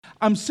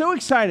I'm so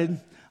excited.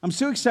 I'm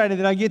so excited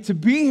that I get to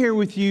be here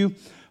with you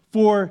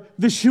for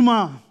the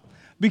Shema,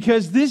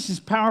 because this is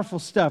powerful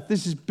stuff.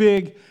 This is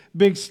big,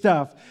 big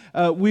stuff.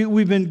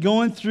 We've been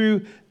going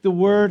through the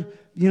Word,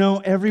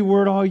 every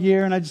word all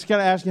year, and I just got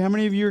to ask you, how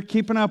many of you are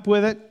keeping up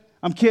with it?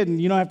 I'm kidding.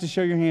 You don't have to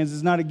show your hands.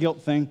 It's not a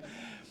guilt thing.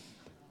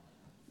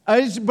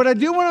 But I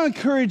do want to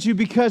encourage you,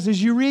 because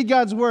as you read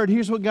God's Word,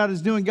 here's what God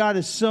is doing. God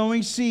is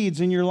sowing seeds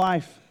in your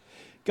life.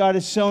 God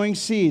is sowing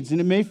seeds,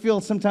 and it may feel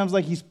sometimes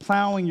like He's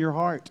plowing your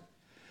heart,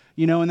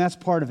 and that's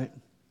part of it.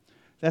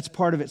 That's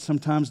part of it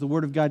sometimes, the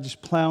Word of God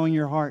just plowing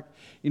your heart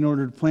in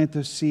order to plant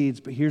those seeds.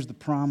 But here's the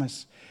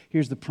promise.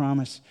 Here's the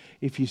promise.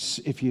 If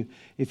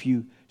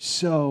you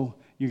sow,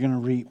 you're going to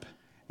reap.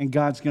 And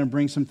God's going to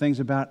bring some things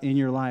about in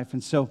your life.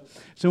 And so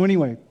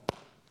anyway,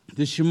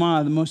 the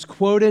Shema, the most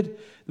quoted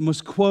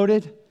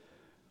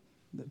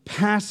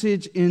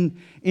passage in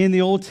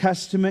the Old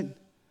Testament.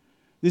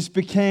 This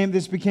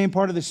became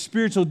part of the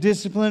spiritual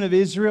discipline of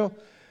Israel,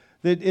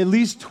 that at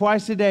least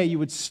twice a day you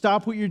would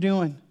stop what you're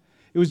doing.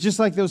 It was just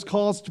like those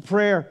calls to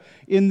prayer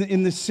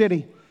in the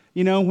city.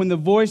 When the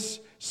voice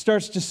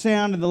starts to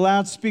sound and the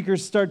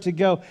loudspeakers start to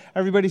go,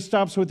 everybody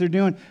stops what they're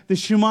doing. The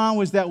Shema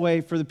was that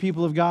way for the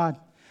people of God.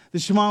 The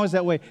Shema was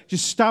that way.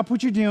 Just stop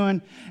what you're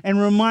doing and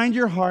remind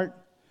your heart.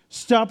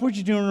 Stop what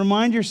you're doing.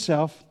 Remind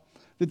yourself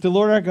that the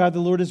Lord our God, the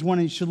Lord is one,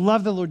 and you should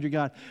love the Lord your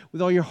God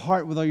with all your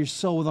heart, with all your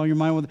soul, with all your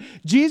mind.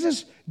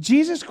 Jesus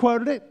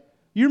quoted it.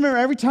 You remember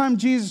every time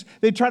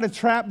they try to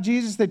trap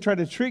Jesus, they try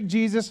to trick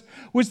Jesus.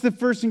 What's the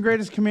first and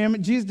greatest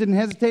commandment? Jesus didn't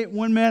hesitate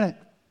 1 minute.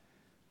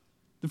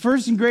 The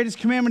first and greatest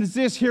commandment is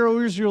this: Hear, O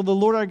Israel, the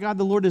Lord our God,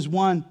 the Lord is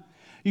one.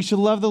 You should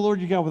love the Lord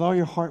your God with all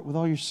your heart, with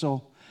all your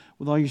soul,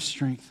 with all your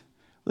strength.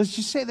 Let's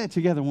just say that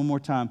together one more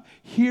time.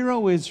 Hear,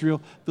 O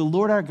Israel, the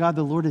Lord our God,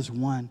 the Lord is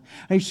one.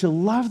 And you should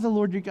love the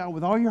Lord your God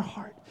with all your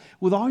heart,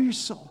 with all your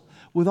soul,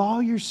 with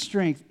all your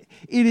strength.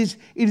 It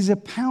is a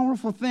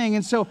powerful thing.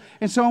 And so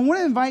I want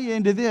to invite you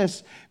into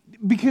this,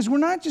 because we're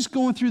not just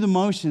going through the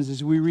motions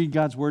as we read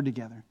God's Word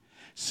together.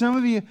 Some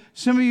of you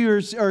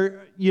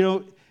are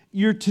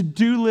you're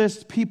to-do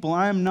list people.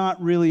 I am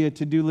not really a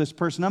to-do list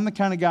person. I'm the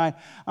kind of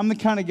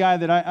guy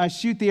that I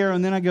shoot the arrow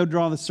and then I go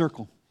draw the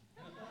circle.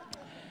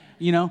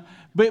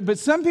 But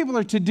some people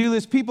are to-do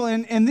list people,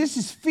 and this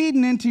is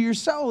feeding into your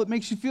soul. It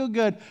makes you feel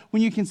good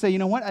when you can say, you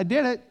know what, I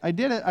did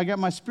it. I got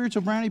my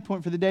spiritual brownie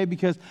point for the day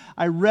because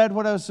I read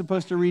what I was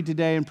supposed to read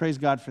today, and praise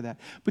God for that.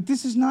 But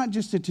this is not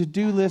just a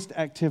to-do list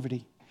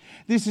activity.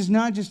 This is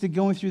not just a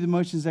going through the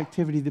motions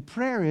activity. The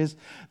prayer is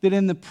that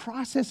in the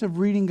process of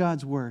reading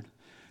God's Word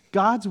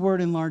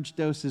in large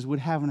doses would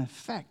have an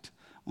effect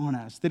on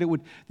us, that it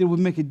would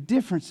make a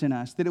difference in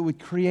us, that it would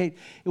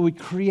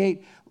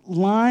create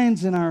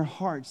lines in our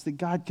hearts that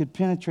God could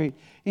penetrate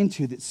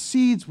into, that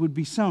seeds would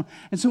be sown.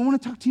 And so I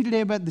want to talk to you today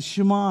about the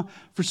Shema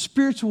for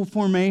spiritual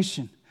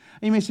formation.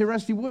 And you may say,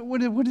 Rusty,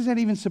 what is that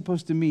even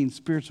supposed to mean,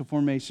 spiritual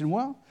formation?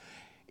 Well,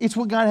 it's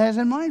what God has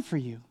in mind for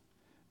you.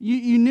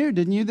 You knew,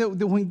 didn't you,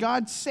 that when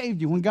God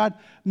saved you, when God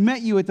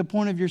met you at the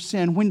point of your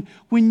sin,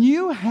 when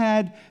you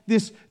had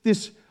this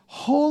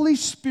Holy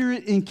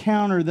Spirit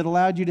encounter that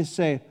allowed you to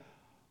say,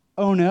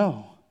 oh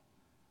no,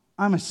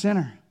 I'm a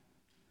sinner.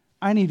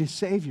 I need a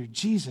Savior.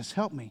 Jesus,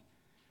 help me.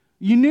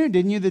 You knew,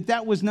 didn't you,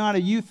 that was not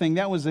a you thing.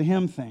 That was a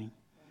Him thing.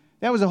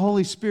 That was a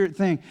Holy Spirit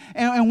thing.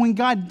 And when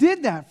God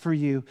did that for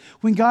you,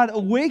 when God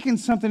awakened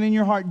something in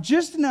your heart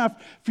just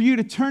enough for you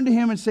to turn to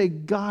Him and say,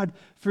 God,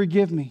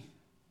 forgive me.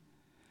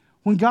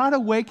 When God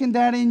awakened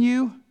that in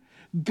you,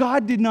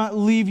 God did not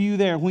leave you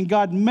there. When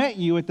God met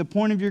you at the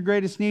point of your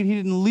greatest need, He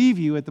didn't leave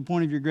you at the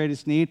point of your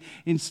greatest need.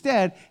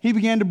 Instead, He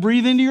began to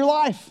breathe into your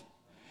life.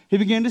 He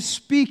began to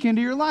speak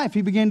into your life.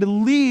 He began to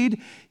lead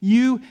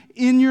you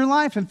in your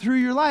life and through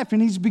your life.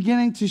 And He's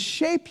beginning to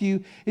shape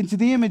you into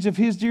the image of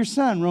His dear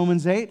Son,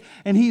 Romans 8.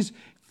 And He's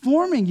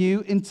forming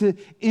you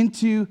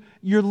into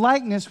your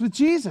likeness with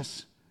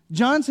Jesus.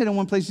 John said in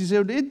one place, he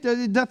said,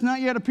 it doth not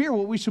yet appear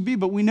what we shall be,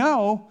 but we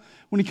know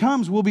when He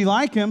comes, we'll be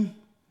like Him.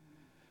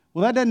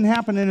 Well, that doesn't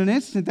happen in an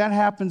instant. That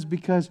happens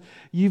because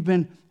you've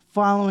been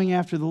following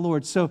after the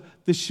Lord. So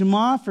the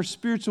Shema for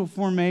spiritual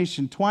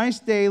formation, twice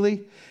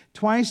daily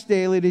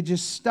to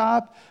just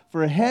stop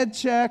for a head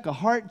check, a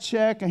heart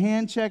check, a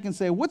hand check, and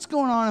say, what's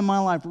going on in my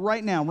life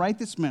right now, right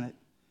this minute?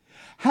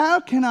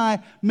 How can I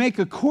make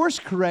a course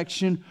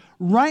correction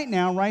right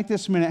now, right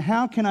this minute?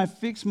 How can I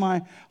fix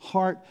my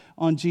heart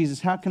on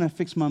Jesus? How can I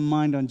fix my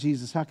mind on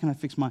Jesus? How can I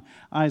fix my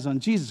eyes on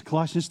Jesus?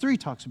 Colossians 3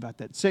 talks about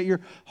that. Set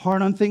your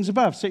heart on things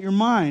above. Set your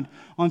mind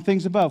on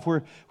things above,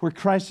 where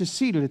Christ is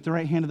seated at the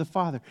right hand of the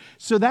Father.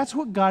 So that's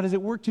what God is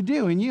at work to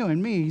do in you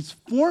and me. He's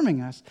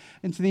forming us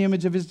into the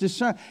image of His dear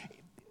Son.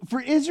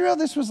 For Israel,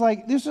 this was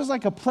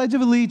like a pledge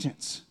of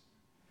allegiance.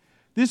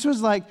 This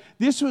was like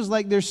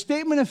their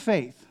statement of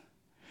faith.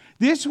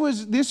 This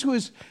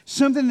was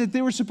something that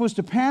they were supposed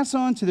to pass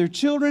on to their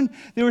children.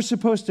 They were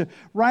supposed to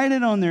write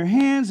it on their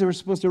hands. They were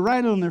supposed to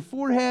write it on their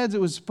foreheads.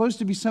 It was supposed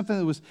to be something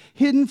that was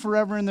hidden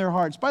forever in their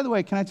hearts. By the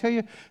way, can I tell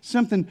you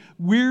something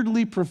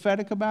weirdly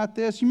prophetic about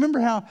this? You remember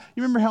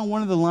how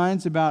one of the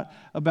lines about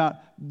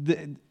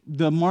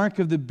the mark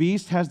of the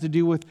beast has to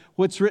do with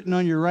what's written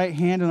on your right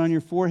hand and on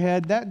your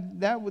forehead.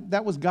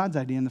 That was God's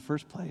idea in the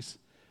first place.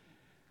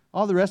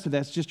 All the rest of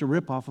that's just a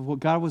ripoff of what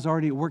God was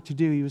already at work to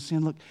do. He was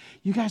saying, look,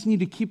 you guys need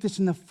to keep this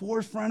in the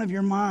forefront of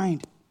your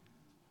mind.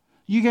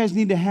 You guys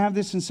need to have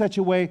this in such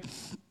a way.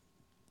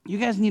 You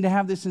guys need to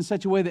have this in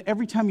such a way that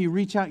every time you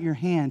reach out your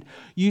hand,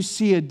 you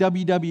see a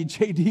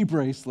WWJD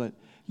bracelet.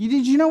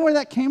 Did you know where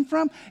that came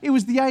from? It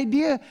was the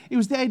idea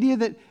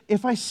that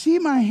if I see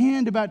my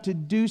hand about to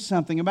do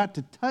something, about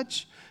to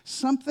touch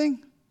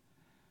something,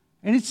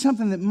 and it's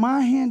something that my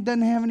hand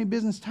doesn't have any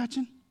business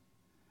touching,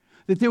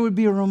 that there would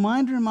be a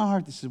reminder in my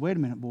heart that says, wait a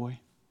minute, boy,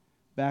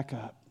 back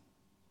up.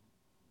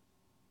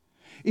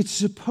 It's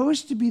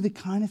supposed to be the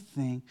kind of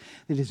thing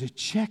that is a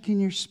check in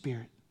your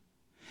spirit,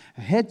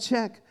 a head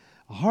check,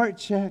 a heart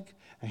check,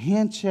 a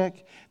hand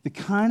check, the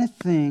kind of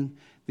thing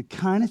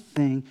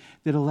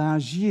that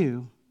allows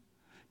you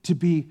to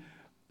be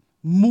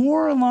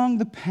more along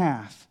the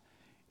path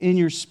in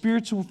your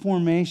spiritual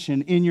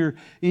formation, in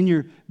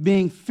your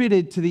being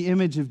fitted to the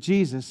image of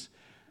Jesus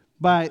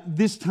by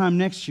this time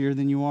next year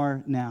than you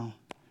are now.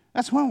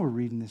 That's why we're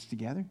reading this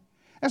together.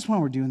 That's why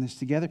we're doing this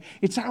together.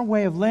 It's our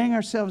way of laying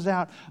ourselves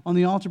out on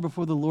the altar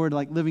before the Lord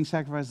like living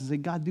sacrifices and say,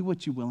 God, do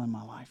what you will in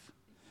my life.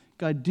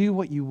 God, do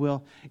what you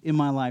will in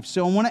my life.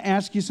 So I want to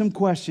ask you some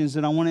questions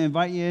that I want to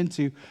invite you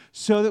into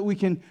so that we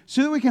can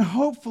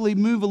hopefully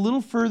move a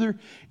little further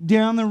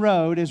down the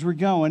road as we're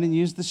going and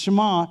use the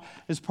Shema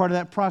as part of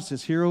that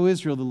process. Hear, O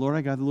Israel, the Lord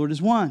our God, the Lord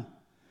is one.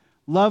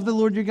 Love the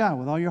Lord your God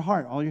with all your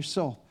heart, all your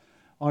soul,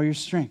 all your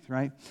strength,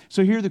 right?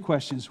 So here are the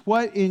questions.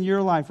 What in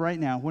your life right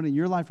now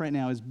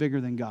is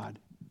bigger than God?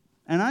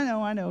 And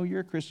I know, you're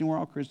a Christian. We're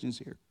all Christians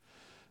here.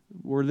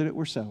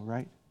 We're so,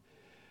 right?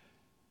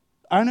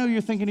 I know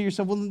you're thinking to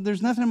yourself, well,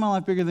 there's nothing in my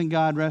life bigger than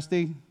God,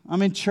 Rusty.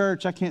 I'm in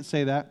church. I can't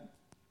say that.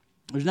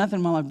 There's nothing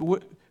in my life.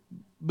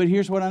 But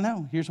here's what I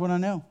know.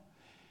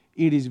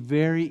 It is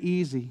very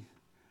easy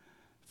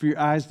for your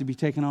eyes to be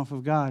taken off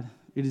of God.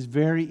 It is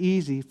very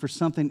easy for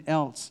something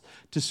else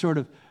to sort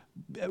of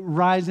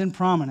rise in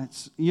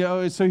prominence.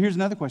 So here's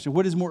another question.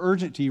 What is more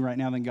urgent to you right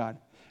now than God?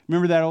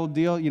 Remember that old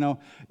deal,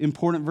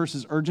 important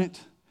versus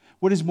urgent?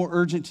 What is more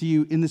urgent to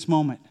you in this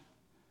moment?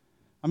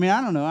 I mean,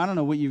 I don't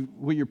know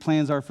what your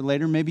plans are for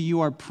later. Maybe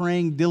you are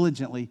praying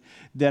diligently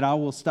that I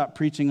will stop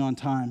preaching on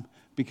time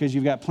because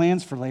you've got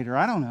plans for later.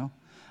 I don't know.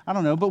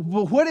 But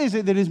what is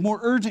it that is more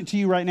urgent to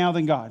you right now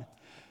than God?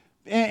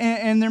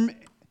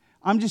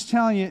 I'm just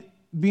telling you,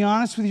 be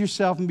honest with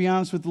yourself and be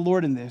honest with the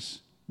Lord in this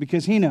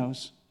because He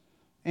knows.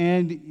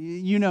 And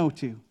you know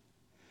too.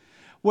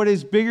 What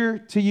is bigger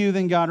to you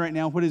than God right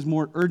now? What is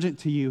more urgent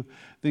to you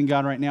than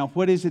God right now?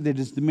 What is it that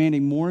is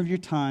demanding more of your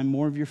time,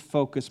 more of your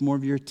focus, more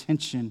of your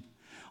attention?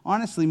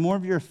 Honestly, more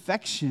of your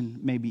affection,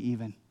 maybe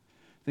even,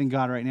 than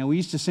God right now. We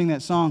used to sing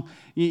that song,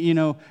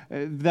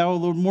 Thou, O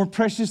Lord, more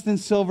precious than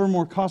silver,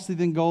 more costly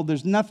than gold.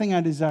 There's nothing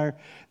I desire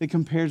that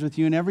compares with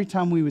you. And every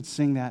time we would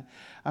sing that,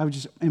 I would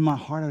just, in my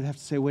heart, I would have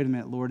to say, wait a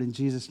minute, Lord, in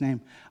Jesus'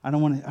 name, I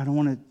don't want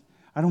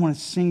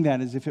to sing that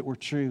as if it were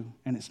true,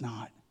 and it's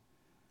not.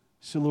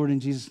 So, Lord,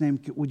 in Jesus'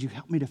 name, would you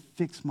help me to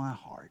fix my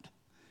heart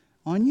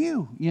on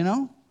you,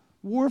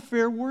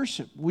 Warfare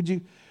worship.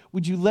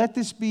 Would you let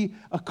this be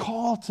a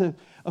call to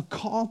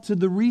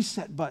the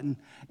reset button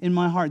in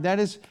my heart? That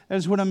is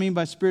what I mean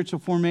by spiritual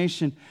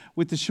formation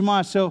with the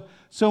Shema. So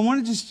I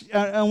want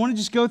to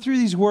just go through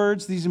these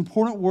words, these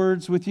important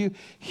words with you.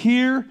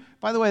 Hear,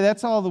 by the way,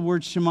 that's all the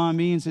word Shema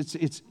means.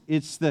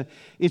 It's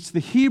the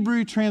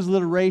Hebrew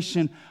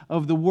transliteration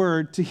of the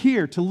word to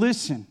hear, to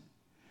listen,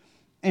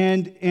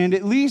 and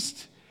at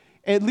least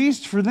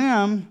for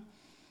them,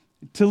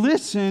 to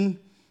listen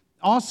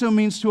also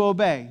means to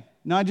obey,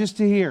 not just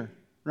to hear.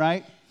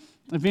 Right?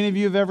 If any of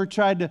you have ever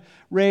tried to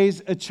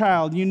raise a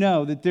child, you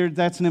know that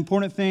that's an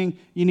important thing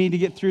you need to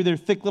get through their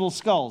thick little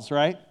skulls,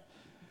 right?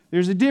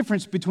 There's a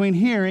difference between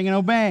hearing and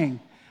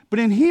obeying. But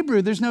in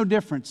Hebrew, there's no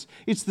difference.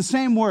 It's the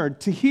same word,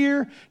 to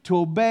hear, to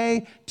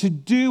obey, to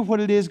do what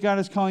it is God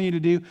is calling you to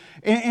do.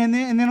 And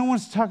then I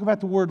want us to talk about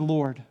the word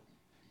Lord.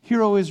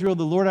 Hear, O Israel,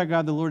 the Lord our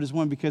God, the Lord is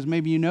one, because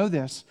maybe you know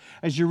this.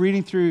 As you're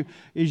reading through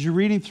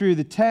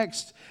the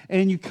text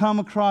and you come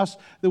across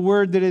the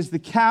word that is the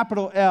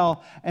capital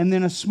L and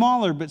then a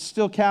smaller but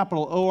still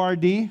capital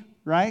O-R-D,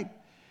 right?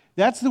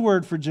 That's the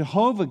word for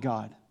Jehovah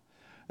God.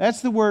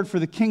 That's the word for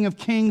the King of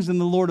Kings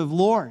and the Lord of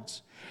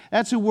Lords.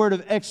 That's a word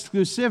of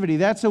exclusivity.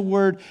 That's a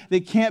word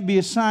that can't be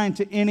assigned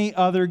to any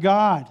other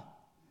God.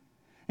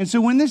 And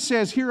so when this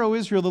says, Hear, O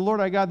Israel, the Lord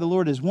our God, the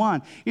Lord is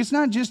one, it's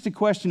not just a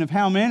question of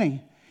how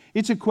many.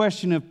 It's a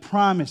question of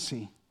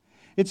primacy.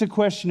 It's a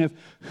question of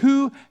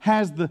who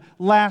has the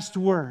last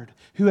word,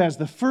 who has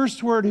the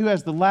first word, who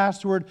has the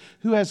last word,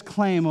 who has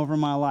claim over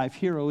my life.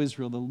 Hear, O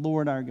Israel, the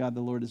Lord our God,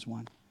 the Lord is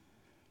one.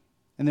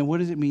 And then what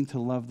does it mean to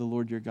love the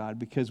Lord your God?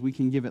 Because we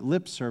can give it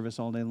lip service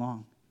all day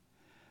long.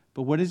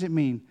 But what does it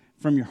mean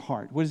from your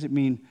heart? What does it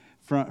mean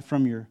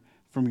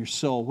from your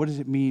soul? What does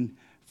it mean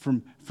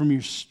from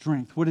your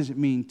strength? What does it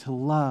mean to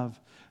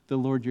love the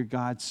Lord your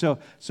God. So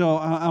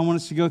I want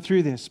us to go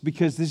through this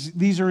because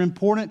these are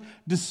important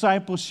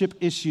discipleship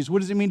issues. What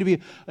does it mean to be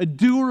a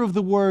doer of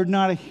the word,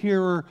 not a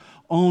hearer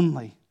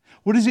only?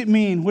 What does it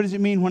mean? What does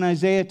it mean when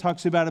Isaiah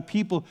talks about a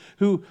people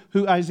who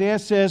Isaiah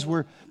says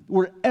were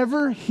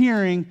ever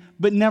hearing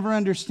but never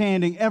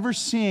understanding, ever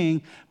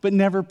seeing but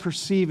never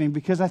perceiving?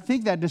 Because I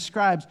think that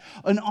describes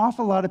an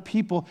awful lot of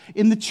people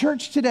in the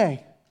church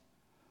today.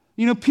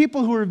 You know,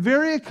 people who are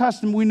very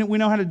accustomed, we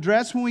know how to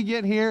dress when we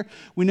get here.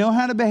 We know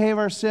how to behave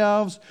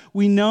ourselves.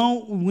 We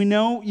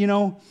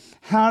know,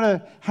 how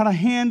to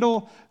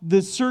handle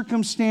the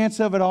circumstance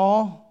of it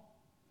all.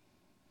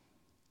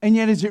 And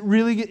yet, is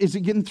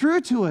it getting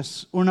through to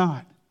us or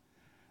not?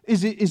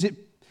 Is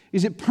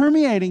it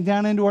permeating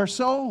down into our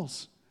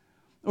souls?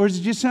 Or is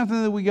it just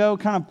something that we go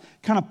kind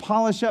of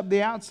polish up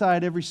the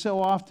outside every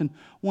so often,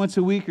 once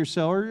a week or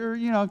so, or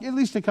at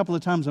least a couple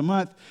of times a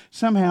month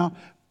somehow?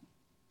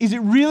 Is it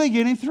really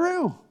getting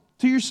through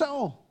to your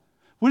soul?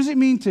 What does it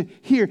mean to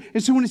hear?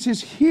 And so when it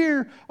says,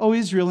 "Hear, O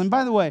Israel," and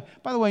by the way,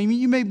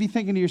 you may be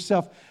thinking to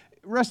yourself,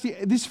 "Rusty,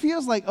 this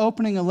feels like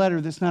opening a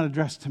letter that's not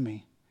addressed to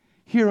me.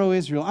 Hear, O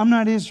Israel." I'm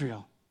not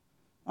Israel.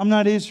 I'm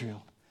not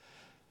Israel.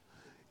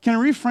 Can I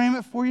reframe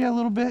it for you a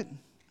little bit?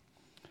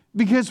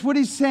 Because what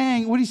he's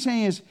saying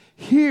is,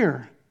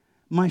 "Hear,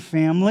 my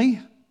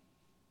family.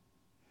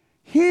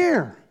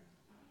 Hear,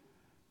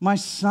 my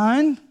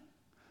son,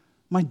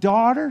 my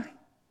daughter."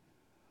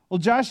 Well,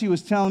 Joshie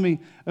was telling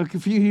me a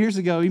few years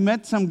ago, he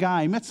met some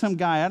guy, I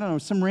don't know,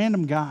 some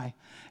random guy.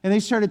 And they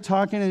started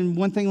talking, and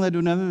one thing led to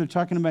another. They're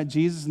talking about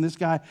Jesus, and this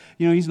guy,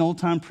 he's an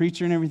old-time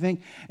preacher and everything.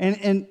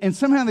 And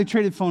somehow they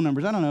traded phone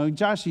numbers. I don't know.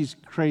 Joshie's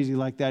crazy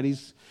like that.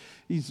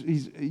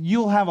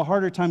 You'll have a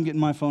harder time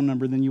getting my phone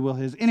number than you will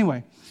his.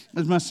 Anyway,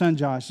 that's my son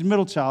Josh. He's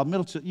middle child.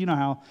 You know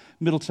how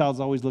middle child's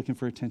always looking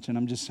for attention.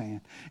 I'm just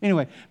saying.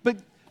 Anyway, but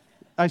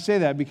I say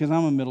that because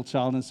I'm a middle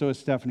child, and so is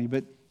Stephanie.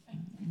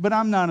 But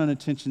I'm not an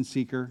attention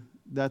seeker.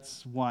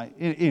 That's why.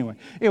 Anyway,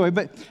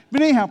 but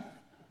anyhow,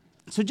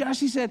 so Josh,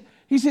 he said,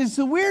 it's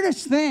the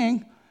weirdest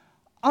thing.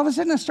 All of a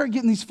sudden, I start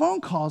getting these phone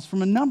calls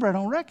from a number I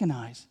don't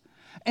recognize.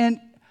 And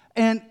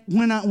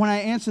when I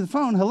answer the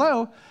phone,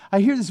 hello, I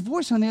hear this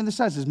voice on the other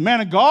side. It says,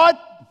 "Man of God."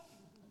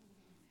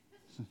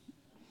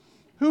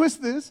 Who is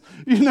this?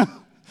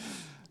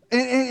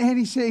 And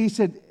he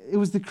said, it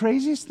was the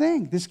craziest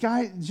thing. This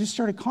guy just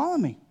started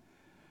calling me.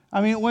 I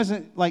mean, it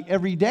wasn't like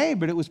every day,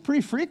 but it was pretty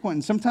frequent,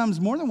 and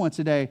sometimes more than once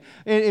a day.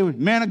 It was,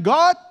 "Man of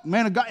God,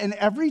 man of God." And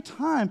every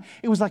time,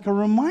 it was like a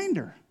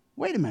reminder.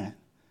 Wait a minute.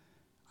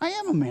 I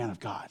am a man of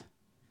God.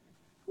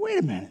 Wait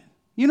a minute.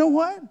 You know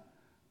what?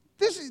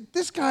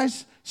 This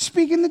guy's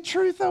speaking the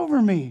truth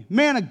over me.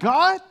 Man of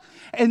God.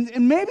 And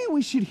maybe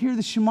we should hear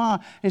the Shema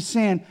as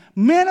saying,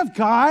 "Man of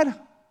God,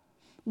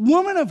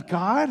 woman of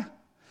God,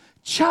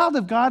 child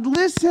of God,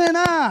 listen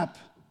up."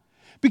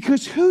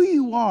 Because who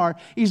you are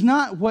is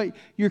not what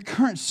your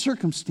current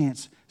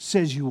circumstance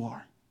says you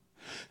are.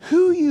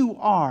 Who you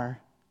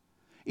are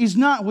is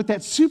not what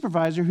that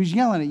supervisor who's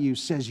yelling at you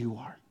says you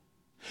are.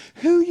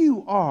 Who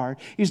you are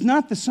is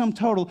not the sum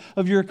total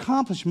of your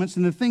accomplishments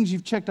and the things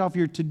you've checked off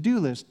your to-do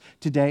list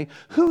today.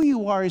 Who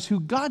you are is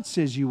who God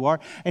says you are,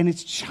 and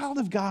it's child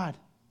of God.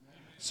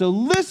 So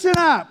listen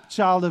up,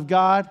 child of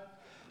God.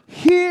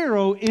 Hear,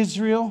 O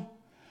Israel.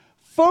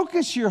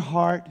 Focus your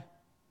heart.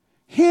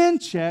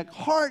 Hand check,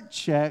 heart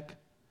check,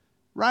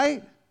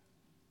 right?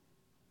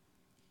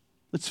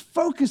 Let's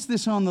focus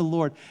this on the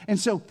Lord. And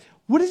so,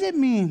 what does it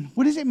mean?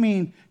 What does it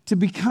mean to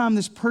become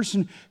this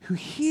person who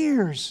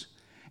hears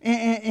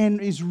and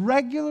is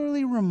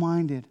regularly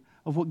reminded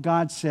of what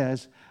God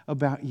says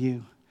about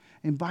you?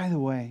 And by the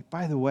way,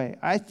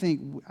 I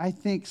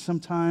think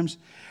sometimes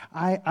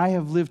I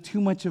have lived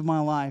too much of my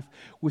life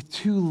with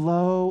too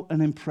low an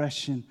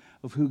impression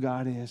of who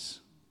God is.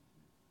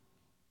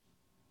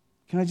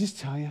 Can I just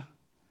tell you?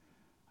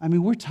 I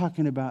mean, we're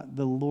talking about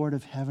the Lord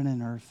of heaven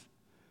and earth,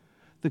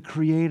 the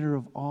creator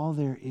of all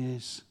there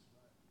is.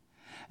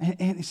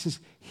 And it says,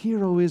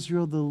 "Hear, O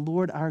Israel, the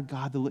Lord our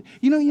God."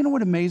 You know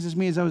what amazes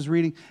me as I was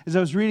reading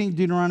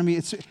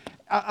Deuteronomy?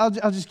 I'll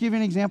just give you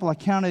an example. I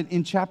counted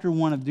in chapter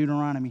 1 of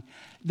Deuteronomy.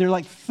 There are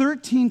like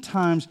 13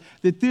 times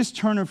that this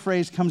turn of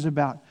phrase comes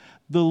about.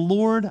 The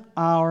Lord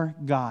our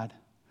God.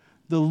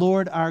 The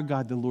Lord our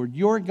God. The Lord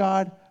your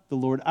God. The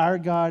Lord our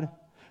God.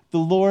 The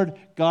Lord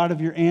God of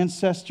your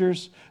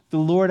ancestors. The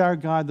Lord our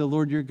God, the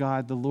Lord your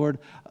God, the Lord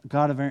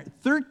God of Aaron.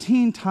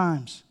 13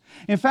 times.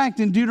 In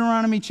fact, in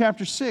Deuteronomy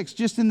chapter 6,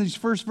 just in these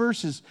first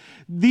verses,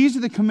 these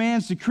are the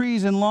commands,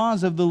 decrees, and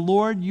laws of the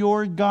Lord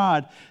your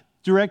God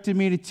directed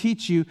me to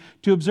teach you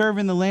to observe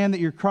in the land that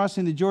you're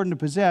crossing the Jordan to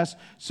possess,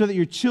 so that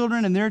your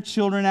children and their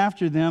children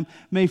after them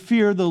may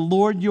fear the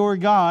Lord your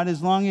God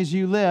as long as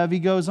you live. He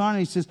goes on and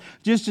he says,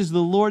 "Just as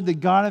the Lord, the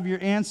God of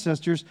your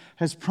ancestors,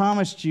 has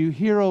promised you,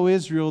 hear, O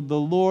Israel, the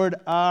Lord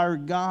our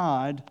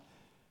God."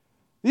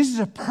 This is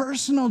a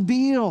personal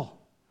deal.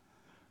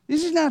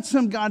 This is not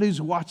some God who's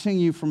watching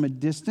you from a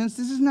distance.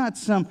 This is not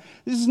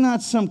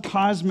some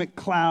cosmic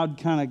cloud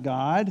kind of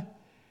God.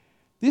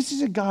 This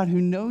is a God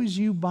who knows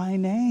you by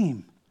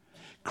name,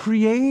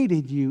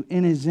 created you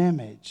in his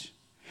image.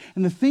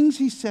 And the things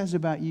he says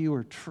about you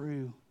are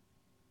true.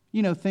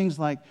 You know, things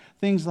like,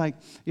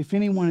 if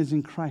anyone is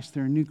in Christ,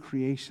 they're a new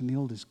creation. The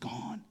old is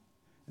gone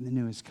and the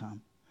new has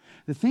come.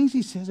 The things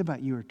he says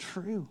about you are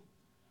true.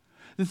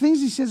 The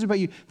things he says about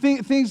you,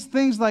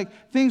 things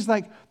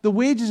like the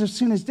wages of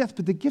sin is death,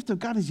 but the gift of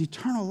God is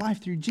eternal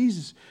life through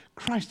Jesus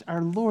Christ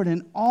our Lord,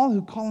 and all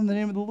who call on the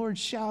name of the Lord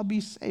shall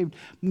be saved.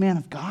 Man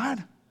of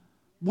God,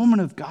 woman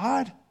of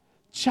God,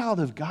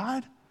 child of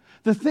God.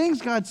 The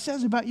things God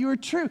says about you are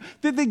true.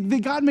 That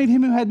God made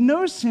him who had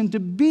no sin to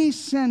be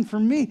sin for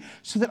me,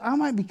 so that I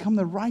might become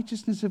the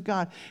righteousness of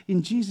God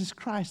in Jesus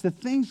Christ. The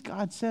things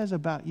God says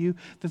about you,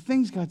 the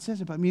things God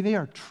says about me, they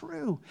are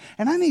true.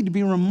 And I need to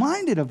be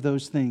reminded of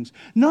those things,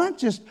 not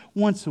just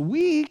once a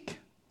week,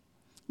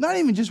 not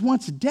even just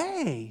once a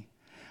day.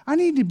 I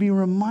need to be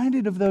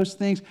reminded of those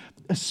things,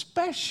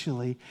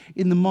 especially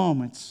in the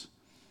moments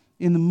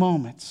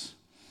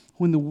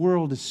when the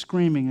world is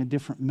screaming a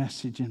different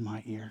message in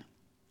my ear.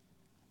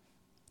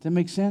 Does that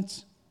make sense?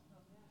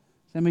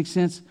 Does that make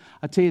sense?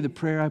 I'll tell you the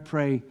prayer I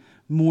pray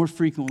more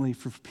frequently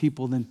for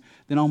people than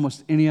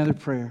almost any other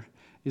prayer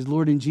is,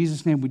 Lord, in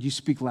Jesus' name, would you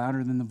speak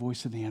louder than the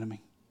voice of the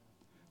enemy?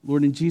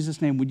 Lord, in Jesus'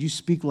 name, would you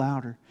speak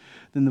louder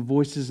than the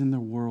voices in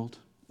their world?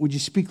 Would you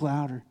speak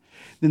louder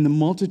than the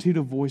multitude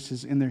of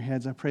voices in their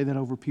heads? I pray that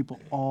over people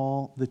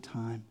all the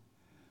time.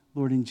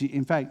 Lord,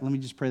 in fact, let me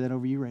just pray that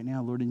over you right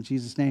now. Lord, in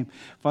Jesus' name.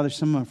 Father,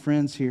 some of my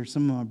friends here,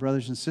 some of my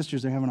brothers and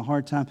sisters, they're having a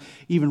hard time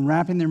even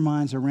wrapping their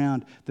minds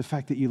around the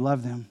fact that you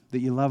love them, that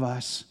you love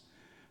us.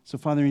 So,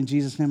 Father, in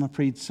Jesus' name, I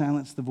pray you'd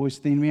silence the voice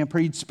of the enemy. I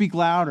pray you'd speak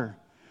louder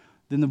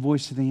than the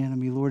voice of the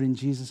enemy. Lord, in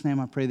Jesus'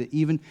 name, I pray that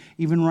even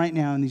right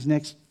now, in these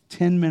next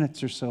 10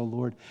 minutes or so,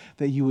 Lord,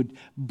 that you would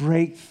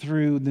break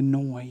through the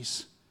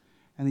noise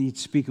and that you'd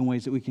speak in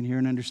ways that we can hear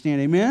and understand.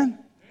 Amen?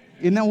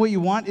 Isn't that what you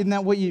want? Isn't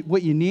that what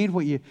you need?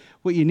 What you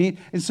need?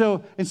 And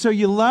so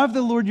you love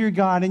the Lord your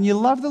God, and you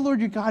love the Lord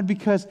your God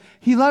because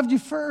he loved you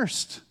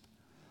first.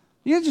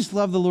 You don't just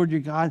love the Lord your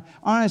God.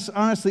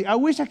 Honestly, I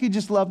wish I could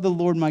just love the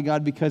Lord my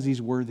God because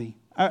he's worthy.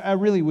 I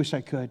really wish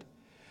I could.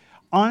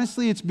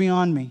 Honestly, it's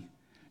beyond me.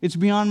 It's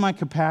beyond my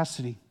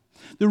capacity.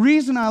 The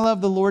reason I love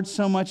the Lord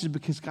so much is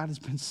because God has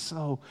been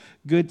so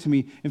good to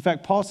me. In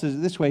fact, Paul says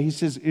it this way. He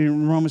says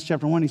in Romans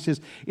chapter 1, he says,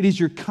 it is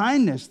your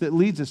kindness that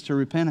leads us to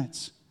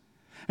repentance.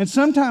 And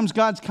sometimes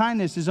God's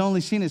kindness is only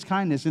seen as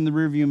kindness in the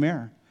rearview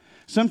mirror.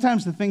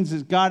 Sometimes the things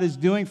that God is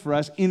doing for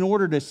us in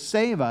order to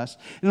save us,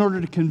 in order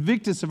to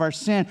convict us of our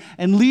sin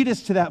and lead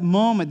us to that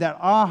moment, that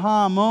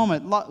aha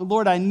moment,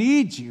 Lord, I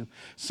need you.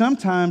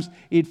 Sometimes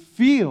it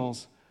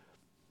feels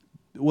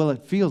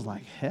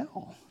like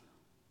hell.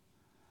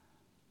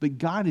 But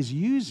God is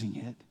using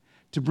it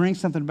to bring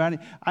something about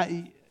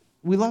it.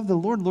 We love the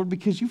Lord,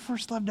 because you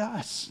first loved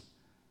us.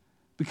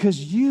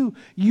 Because you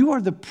are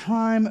the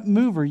prime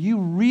mover. You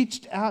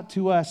reached out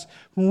to us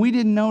when we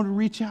didn't know to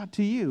reach out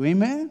to you.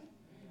 Amen?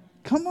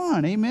 Come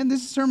on, amen.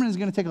 This sermon is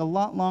going to take a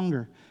lot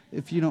longer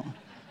if you don't.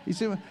 You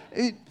see,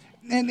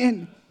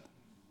 and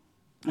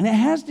it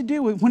has to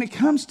do with, when it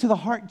comes to the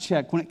heart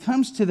check, when it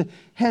comes to the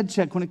head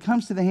check, when it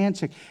comes to the hand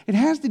check, it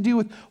has to do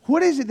with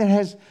what is it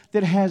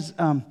that has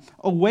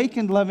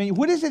awakened love in you?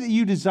 What is it that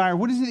you desire?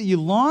 What is it that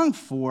you long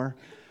for?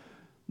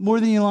 More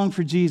than you long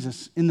for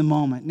Jesus in the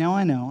moment. Now,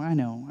 I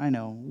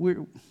know.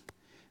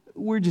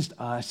 We're just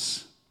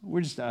us.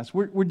 We're just us.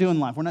 We're doing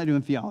life. We're not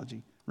doing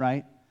theology,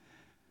 right?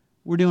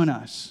 We're doing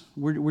us.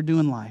 We're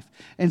doing life.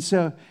 And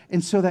so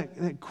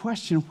that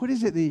question, what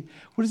is it that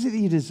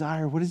you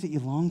desire? What is it you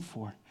long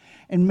for?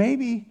 And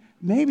maybe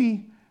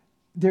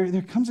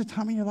there comes a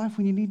time in your life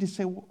when you need to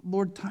say,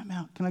 Lord, time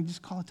out. Can I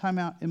just call a time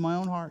out in my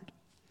own heart?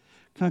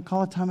 Can I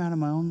call a time out in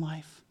my own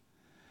life?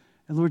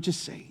 And Lord,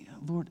 just say,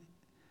 Lord,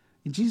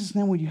 in Jesus'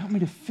 name, would you help me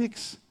to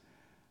fix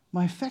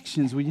my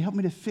affections? Would you help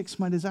me to fix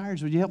my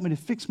desires? Would you help me to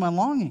fix my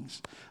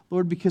longings?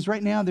 Lord, because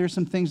right now there are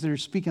some things that are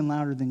speaking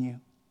louder than you.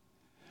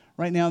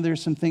 Right now there are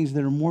some things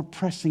that are more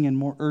pressing and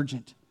more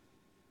urgent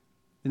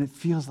than it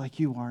feels like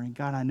you are. And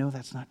God, I know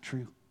that's not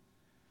true.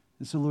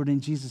 And so, Lord,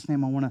 in Jesus'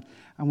 name, I want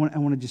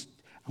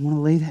to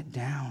lay that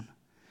down.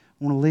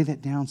 I want to lay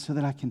that down so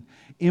that I can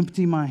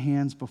empty my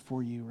hands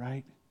before you,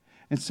 right?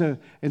 And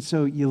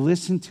so you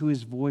listen to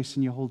his voice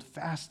and you hold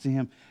fast to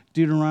him.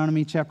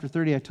 Deuteronomy chapter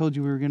 30, I told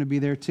you we were going to be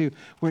there too,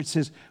 where it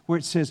says,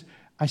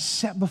 I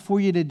set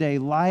before you today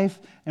life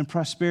and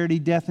prosperity,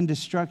 death and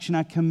destruction.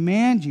 I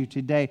command you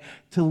today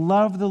to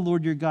love the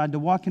Lord your God, to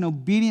walk in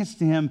obedience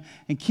to him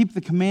and keep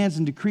the commands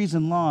and decrees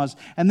and laws.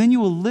 And then you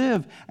will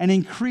live and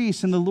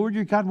increase, and the Lord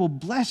your God will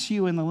bless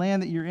you in the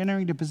land that you're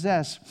entering to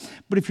possess.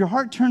 But if your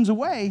heart turns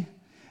away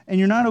and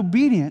you're not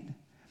obedient,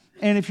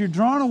 and if you're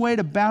drawn away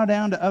to bow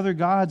down to other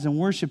gods and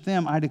worship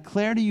them, I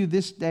declare to you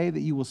this day that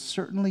you will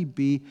certainly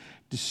be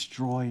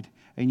destroyed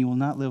and you will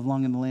not live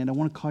long in the land. I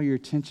want to call your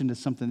attention to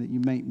something that you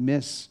may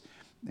miss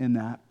in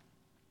that.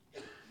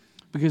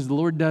 Because the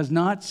Lord does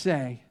not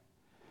say,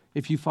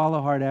 if you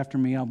follow hard after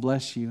me, I'll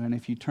bless you, and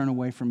if you turn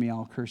away from me,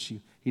 I'll curse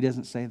you. He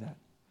doesn't say that.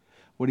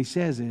 What he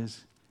says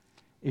is,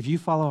 if you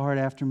follow hard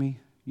after me,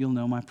 you'll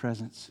know my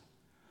presence,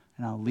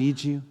 and I'll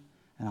lead you,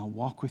 and I'll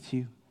walk with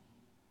you.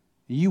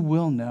 You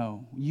will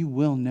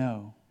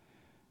know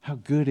how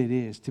good it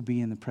is to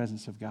be in the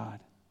presence of God.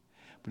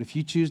 But if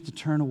you choose to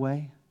turn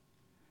away,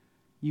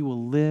 you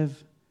will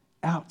live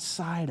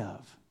outside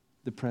of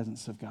the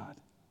presence of God.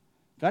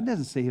 God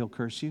doesn't say He'll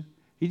curse you.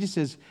 He just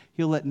says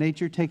He'll let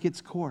nature take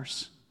its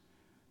course.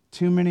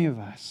 Too many of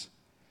us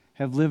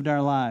have lived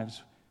our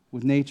lives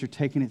with nature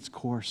taking its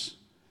course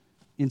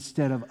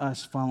instead of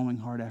us following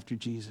hard after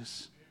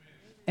Jesus.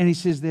 And He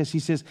says this, He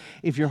says,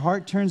 if your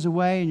heart turns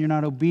away and you're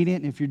not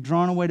obedient, and if you're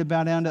drawn away to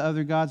bow down to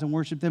other gods and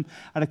worship them,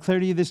 I declare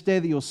to you this day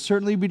that you'll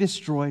certainly be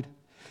destroyed.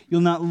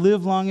 You'll not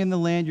live long in the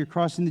land you're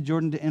crossing the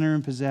Jordan to enter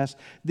and possess.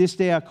 This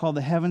day I call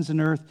the heavens and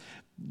earth,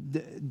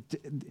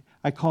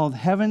 I called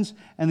heavens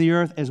and the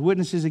earth as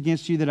witnesses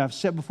against you that I've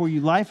set before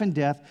you life and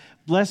death,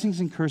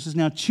 blessings and curses.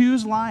 Now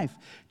choose life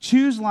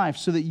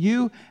so that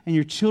you and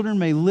your children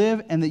may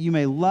live and that you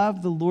may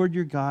love the Lord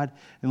your God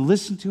and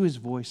listen to His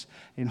voice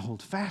and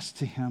hold fast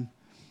to Him.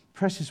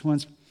 Precious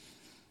ones,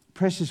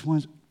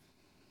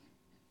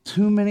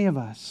 too many of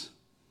us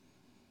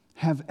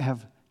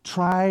have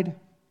tried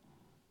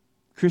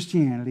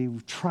Christianity,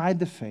 we've tried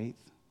the faith,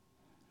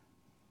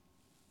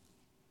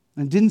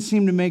 and it didn't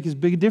seem to make as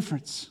big a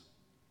difference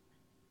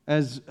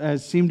as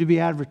seemed to be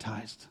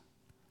advertised.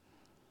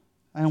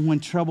 And when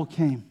trouble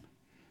came,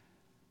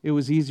 it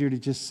was easier to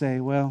just say,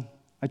 well,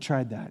 I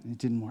tried that and it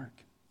didn't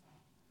work.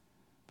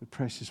 But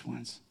precious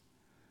ones,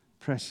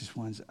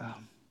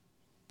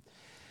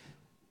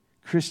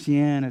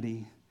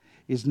 Christianity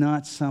is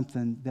not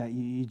something that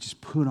you just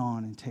put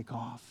on and take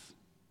off.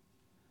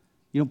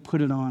 You don't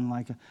put it on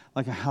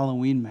like a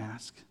Halloween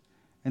mask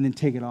and then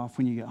take it off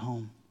when you get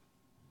home.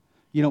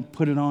 You don't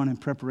put it on in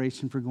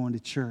preparation for going to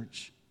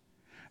church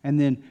and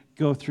then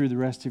go through the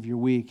rest of your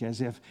week as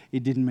if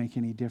it didn't make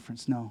any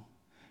difference. No.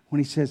 When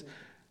He says,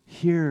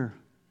 hear,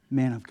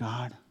 man of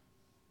God.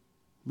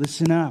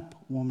 Listen up,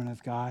 woman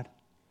of God.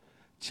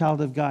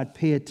 Child of God,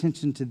 pay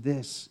attention to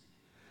this.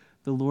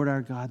 The Lord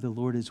our God, the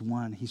Lord is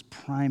one. He's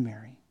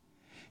primary.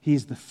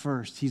 He's the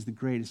first. He's the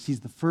greatest.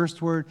 He's the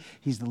first word.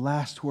 He's the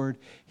last word.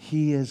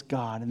 He is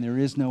God, and there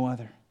is no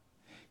other.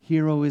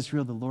 Hear, O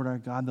Israel, the Lord our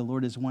God, the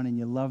Lord is one, and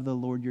you love the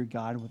Lord your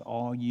God with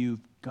all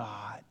you've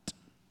got.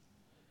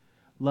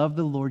 Love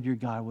the Lord your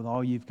God with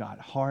all you've got.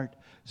 Heart,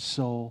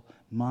 soul,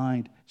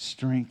 mind,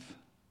 strength.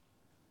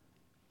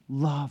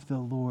 Love the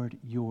Lord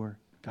your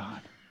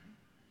God.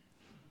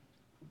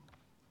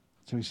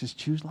 So He says,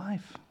 choose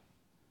life.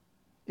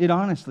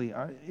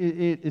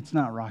 It's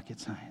not rocket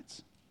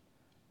science.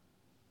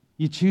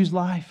 You choose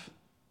life.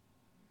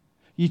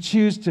 You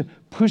choose to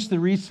push the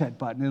reset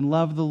button and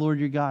love the Lord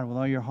your God with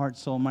all your heart,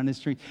 soul, mind, and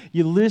strength.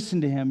 You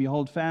listen to Him. You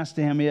hold fast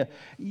to Him.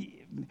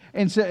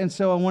 And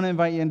so I want to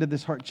invite you into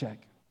this heart check.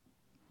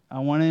 I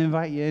want to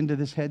invite you into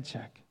this head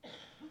check.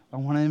 I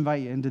want to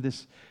invite you into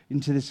this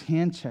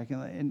hand check.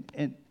 And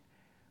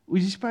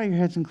would you just bow your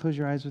heads and close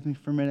your eyes with me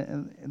for a minute?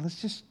 And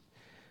let's just,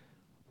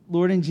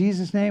 Lord, in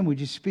Jesus' name, would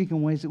you speak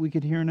in ways that we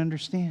could hear and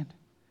understand?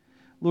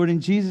 Lord, in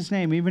Jesus'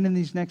 name, even in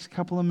these next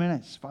couple of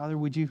minutes, Father,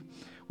 would you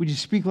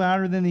speak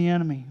louder than the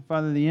enemy?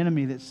 Father, the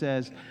enemy that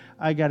says,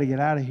 I got to get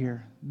out of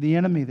here. The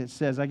enemy that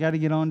says, I got to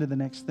get on to the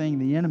next thing.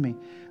 The enemy,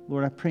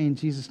 Lord, I pray in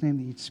Jesus' name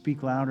that you'd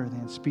speak louder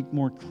than, speak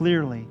more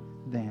clearly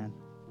than.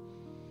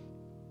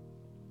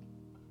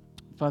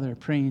 Father, I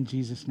pray in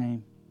Jesus'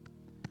 name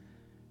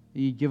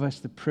that you give us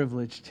the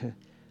privilege to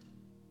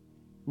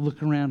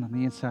look around on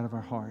the inside of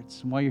our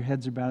hearts. And while your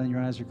heads are bowed and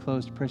your eyes are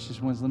closed,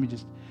 precious ones, let me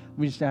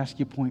just ask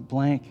you point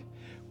blank.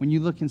 When you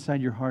look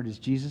inside your heart, is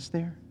Jesus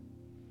there?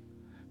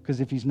 Because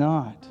if He's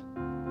not,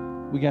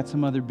 we got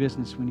some other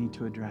business we need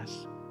to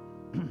address.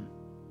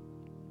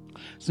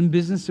 Some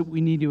business that we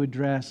need to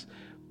address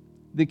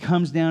that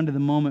comes down to the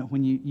moment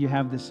when you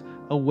have this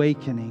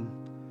awakening.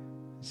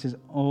 It says,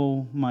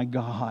 oh my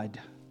God,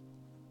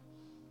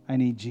 I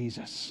need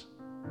Jesus.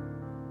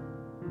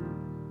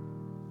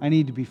 I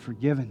need to be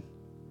forgiven.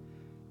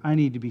 I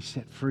need to be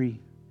set free.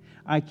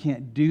 I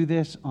can't do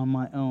this on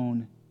my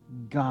own.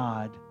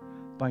 God,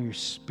 by your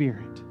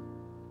Spirit,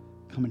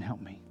 come and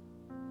help me.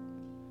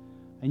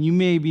 And you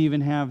maybe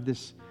even have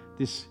this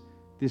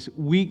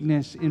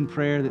weakness in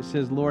prayer that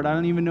says, Lord, I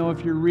don't even know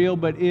if you're real,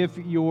 but if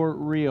you're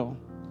real,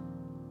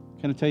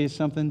 can I tell you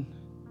something?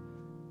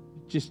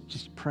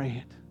 Just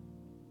pray it.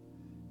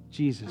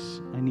 Jesus,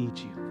 I need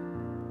you.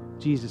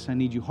 Jesus, I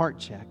need you. Heart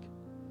check.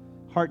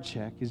 Heart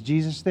check. Is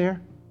Jesus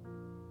there?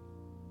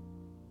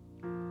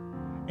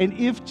 And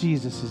if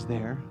Jesus is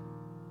there,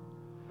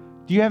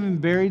 do you have Him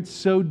buried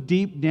so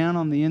deep down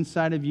on the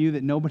inside of you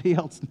that nobody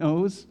else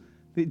knows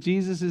that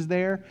Jesus is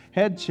there?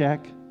 Head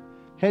check.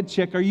 Head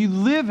check. Are you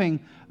living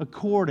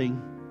according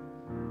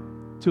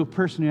to a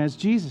person who has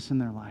Jesus in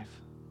their life?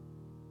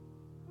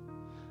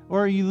 Or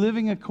are you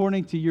living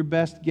according to your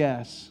best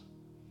guess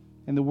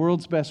and the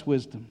world's best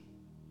wisdom?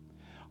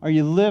 Are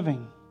you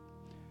living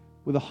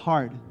with a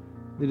heart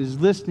that is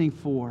listening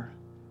for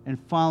and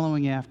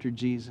following after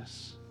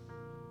Jesus?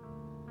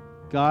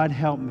 God,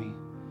 help me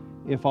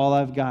if all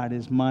I've got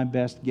is my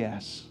best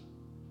guess.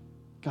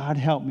 God,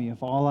 help me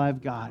if all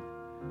I've got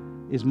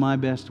is my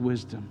best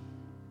wisdom?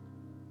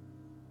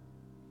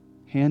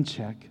 Hand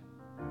check.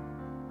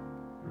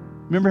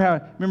 Remember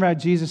how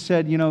Jesus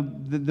said,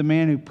 the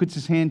man who puts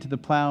his hand to the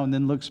plow and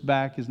then looks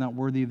back is not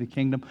worthy of the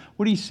kingdom?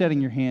 What are you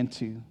setting your hand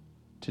to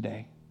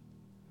today?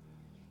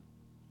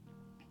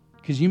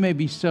 Because you may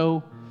be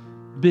so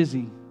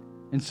busy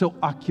and so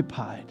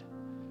occupied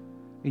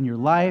in your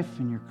life,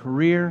 in your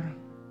career,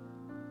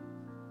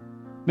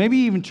 maybe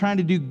even trying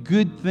to do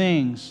good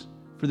things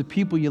for the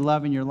people you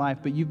love in your life,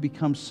 but you've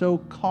become so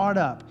caught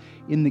up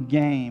in the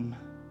game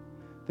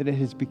that it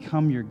has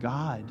become your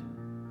God.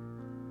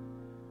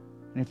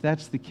 And if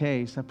that's the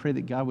case, I pray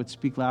that God would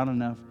speak loud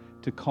enough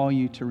to call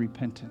you to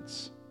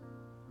repentance,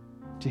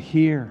 to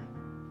hear,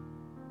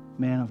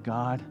 man of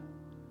God,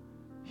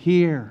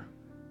 hear,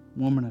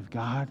 woman of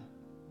God,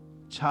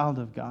 child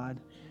of God,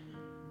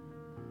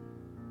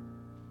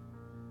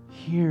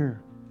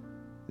 hear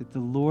that the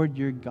Lord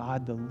your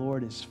God, the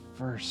Lord is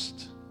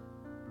first.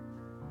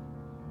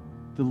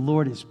 The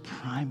Lord is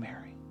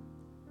primary.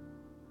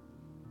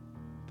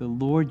 The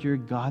Lord your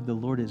God, the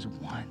Lord is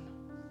one.